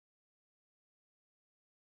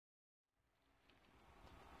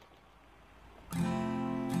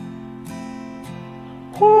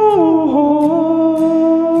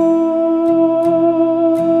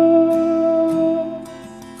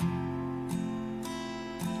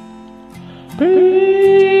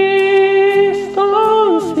Please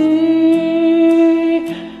don't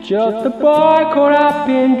see just a boy caught up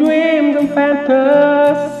in dreams and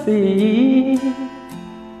fantasy.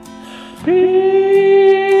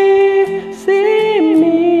 Please see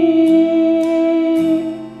me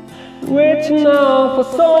reaching out for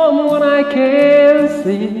someone I can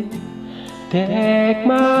see. Take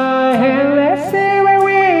my hand, let's see where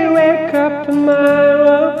we wake up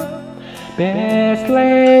tomorrow. Best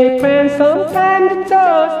laid plans, sometimes it's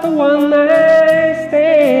just a one night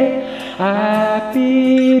stand. I'd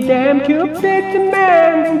be damn Cupid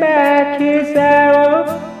demanding back his arrow.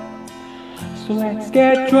 So let's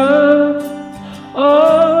get drunk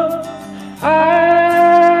on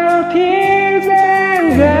our tears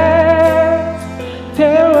and gas.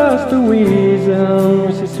 Tell us the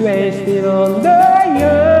reasons it's wasted on the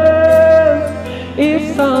young.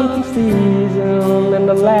 It's something seasoned and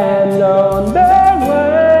the land on the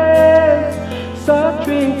world,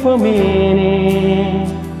 searching for meaning.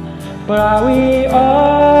 But are we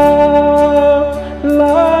all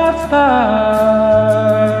lost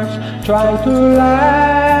stars, trying to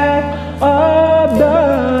light up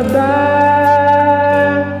the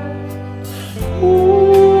dark?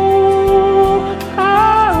 Ooh,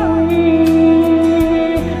 are we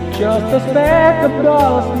just a speck of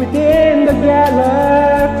dust within the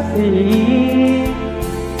galaxy?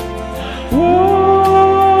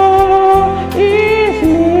 Woe is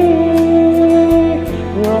me,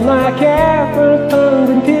 will my careful turns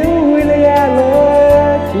into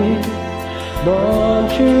reality.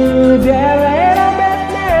 Don't you dare let a bad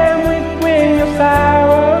memory bring your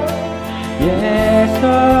sorrow.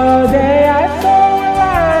 Yesterday I saw a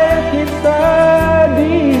life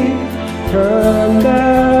history. Turn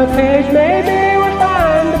the page, maybe we'll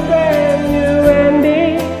find a brand new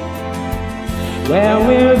ending. Where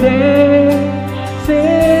we'll dance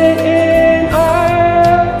in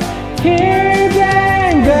our tears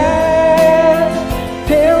and grass.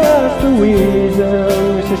 Tell us the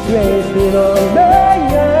reasons it's wasted on the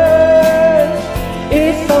earth.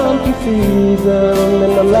 It's something seasoned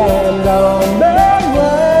in the land on the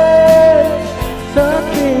world,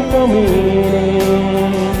 searching for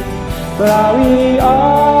meaning. But are we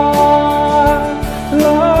all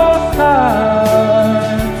lost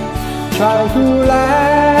stars, trying to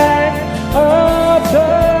light up the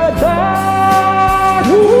dark?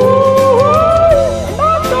 Ooh, I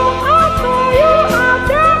saw you out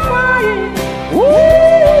there crying.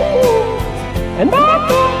 Ooh, and I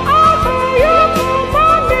saw you for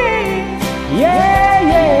my name. Yeah,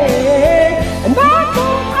 yeah. And I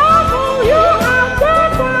saw you out there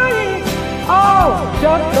crying. Oh,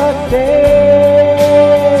 just the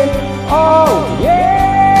same. Oh,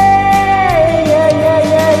 yeah, yeah, yeah,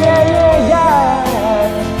 yeah, yeah, yeah,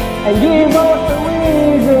 yeah. And give us the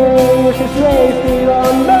reasons it's wasted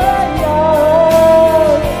on the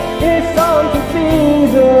young. It's something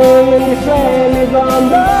season and this land is on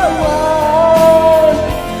the run,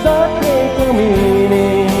 searching for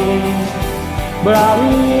meaning. But are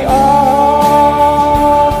we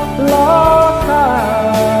all lost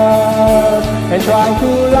stars and trying to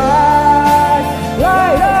light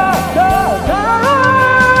up the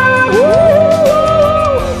dark?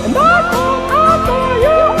 Ooh, and I saw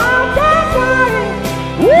you out there crying.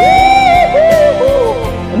 Ooh,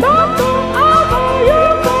 and I saw you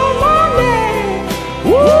call my name.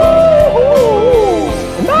 Ooh,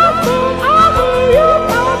 and I saw you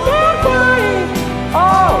out there crying.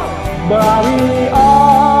 Oh, but are we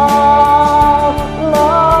all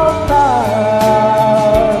lost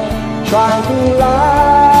stars, trying to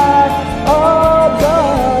light up the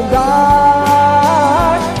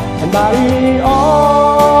dark? And are we